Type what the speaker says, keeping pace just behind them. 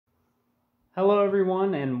Hello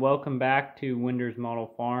everyone and welcome back to Winders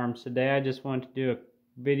Model Farms. Today I just wanted to do a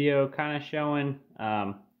video kind of showing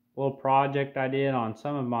a little project I did on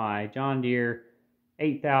some of my John Deere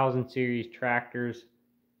 8000 series tractors.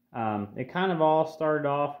 It kind of all started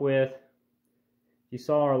off with, you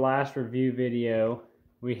saw our last review video,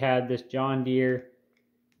 we had this John Deere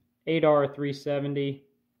 8R370,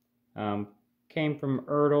 came from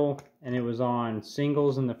Ertl, and it was on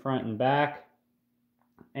singles in the front and back.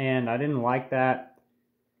 And I didn't like that.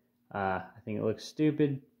 I think it looks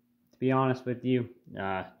stupid, to be honest with you.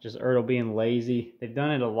 Just Ertl being lazy. They've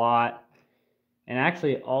done it a lot. And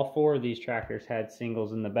actually, all four of these tractors had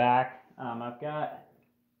singles in the back. I've got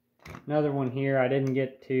another one here I didn't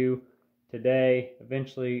get to today.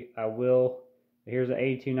 Eventually, I will. Here's an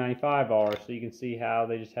 8295R, so you can see how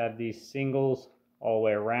they just have these singles all the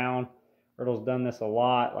way around. Ertl's done this a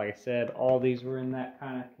lot. Like I said, all these were in that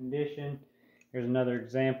kind of condition. Here's another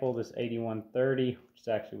example, this 8130, which is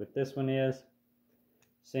actually what this one is.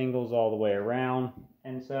 Singles all the way around.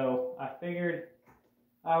 And so I figured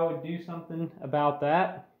I would do something about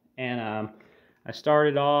that. And I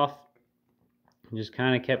started off, just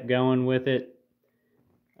kind of kept going with it.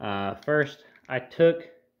 First, I took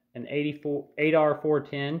an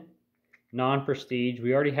 8R410 non-prestige.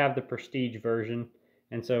 We already have the prestige version.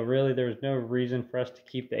 And so really there's no reason for us to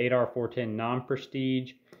keep the 8R410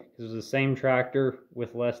 non-prestige. This is the same tractor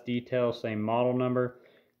with less detail, same model number.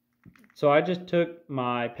 So I just took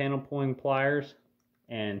my panel pulling pliers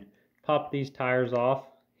and popped these tires off,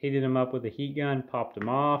 heated them up with a heat gun, popped them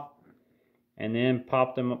off, and then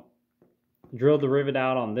popped them up, drilled the rivet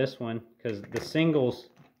out on this one, because the singles,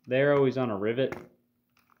 they're always on a rivet.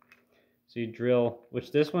 So you drill,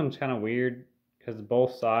 which this one's kind of weird because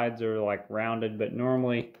both sides are like rounded, but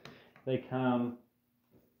normally they come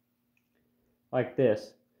like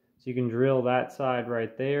this. So you can drill that side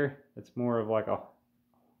right there. It's more of like a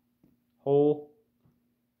hole,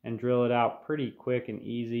 and drill it out pretty quick and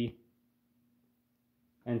easy.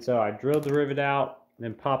 And so I drilled the rivet out,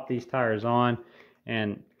 then popped these tires on.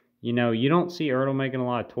 And you know, you don't see Ertl making a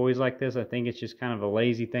lot of toys like this. I think it's just kind of a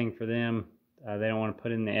lazy thing for them. They don't want to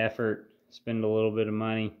put in the effort, spend a little bit of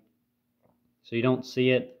money. So you don't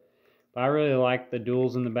see it. But I really like the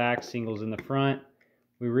duals in the back, singles in the front.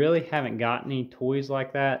 We really haven't got any toys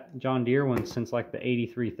like that, John Deere ones, since like the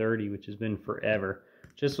 8330, which has been forever.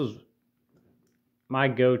 This was my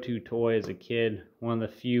go-to toy as a kid, one of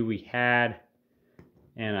the few we had.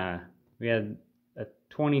 And we had a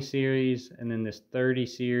 20 series and then this 30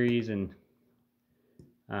 series, and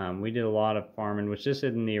we did a lot of farming, which this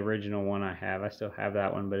isn't the original one I have. I still have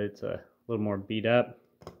that one, but it's a little more beat up.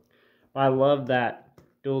 I love that.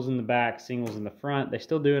 Duals in the back, singles in the front. They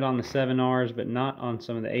still do it on the 7Rs, but not on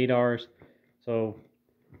some of the 8Rs. So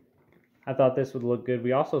I thought this would look good.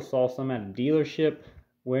 We also saw some at a dealership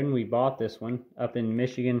when we bought this one up in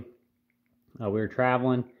Michigan. We were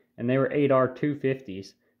traveling, and they were 8R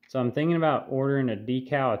 250s. So I'm thinking about ordering a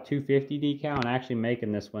decal, a 250 decal, and actually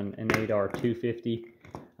making this one an 8R 250.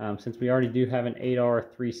 Since we already do have an 8R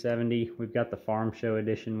 370, we've got the Farm Show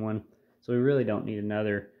Edition one. So we really don't need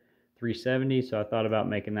another 370, so I thought about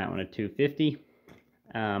making that one a 250.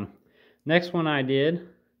 Next one I did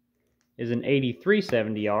is an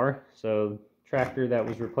 8370R, so tractor that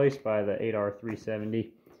was replaced by the 8R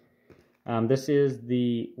 370. This is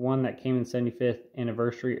the one that came in 75th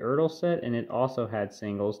anniversary Ertl set, and it also had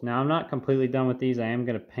singles. Now I'm not completely done with these. I am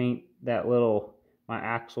going to paint that my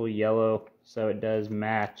axle yellow so it does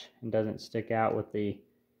match and doesn't stick out with the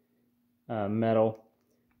metal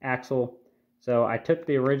axle. So I took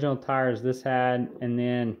the original tires this had, and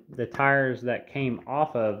then the tires that came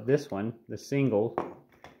off of this one, the single,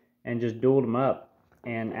 and just dualed them up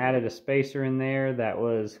and added a spacer in there that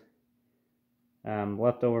was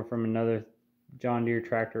left over from another John Deere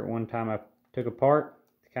tractor at one time I took apart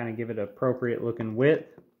to kind of give it an appropriate looking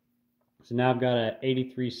width. So now I've got an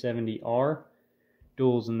 8370R,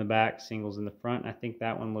 duals in the back, singles in the front. I think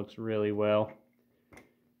that one looks really well.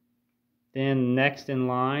 Then next in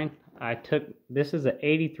line, I took, this is an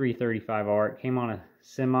 8335R. It came on a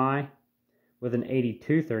semi with an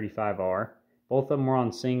 8235R. Both of them were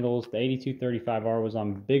on singles. The 8235R was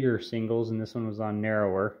on bigger singles, and this one was on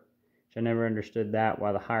narrower. Which I never understood that,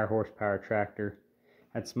 why the higher horsepower tractor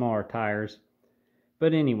had smaller tires.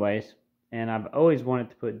 But anyways, and I've always wanted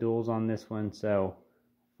to put duals on this one, so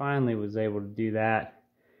finally was able to do that.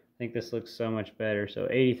 I think this looks so much better. So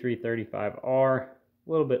 8335R, a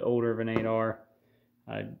little bit older of an 8R.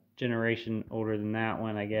 Generation older than that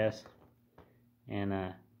one, I guess. And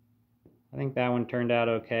I think that one turned out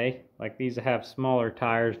okay. Like, these have smaller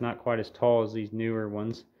tires, not quite as tall as these newer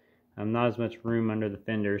ones. Not as much room under the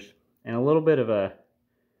fenders. And a little bit of a,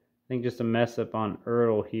 I think just a mess up on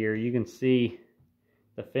Ertl here. You can see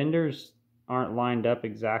the fenders aren't lined up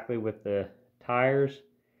exactly with the tires.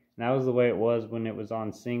 And that was the way it was when it was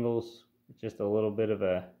on singles. Just a little bit of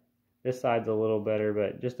a, this side's a little better,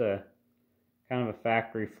 but just a kind of a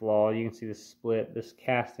factory flaw. You can see the split, this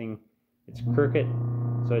casting, it's crooked,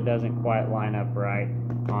 so it doesn't quite line up right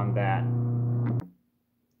on that.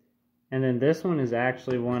 And then this one is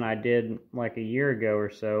actually one I did like a year ago or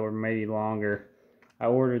so, or maybe longer. I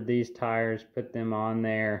ordered these tires, put them on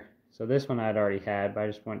there. So this one I'd already had, but I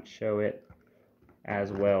just wanted to show it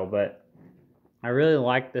as well. But I really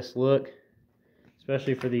like this look,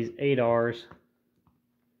 especially for these 8Rs.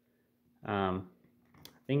 I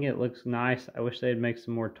think it looks nice. I wish they'd make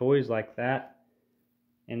some more toys like that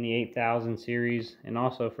in the 8000 series, and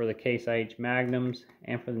also for the Case IH Magnums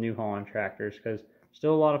and for the New Holland tractors, because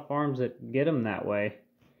still a lot of farms that get them that way.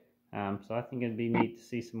 So I think it'd be neat to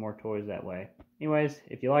see some more toys that way. Anyways,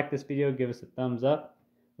 if you like this video, give us a thumbs up,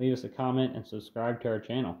 leave us a comment, and subscribe to our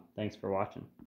channel. Thanks for watching.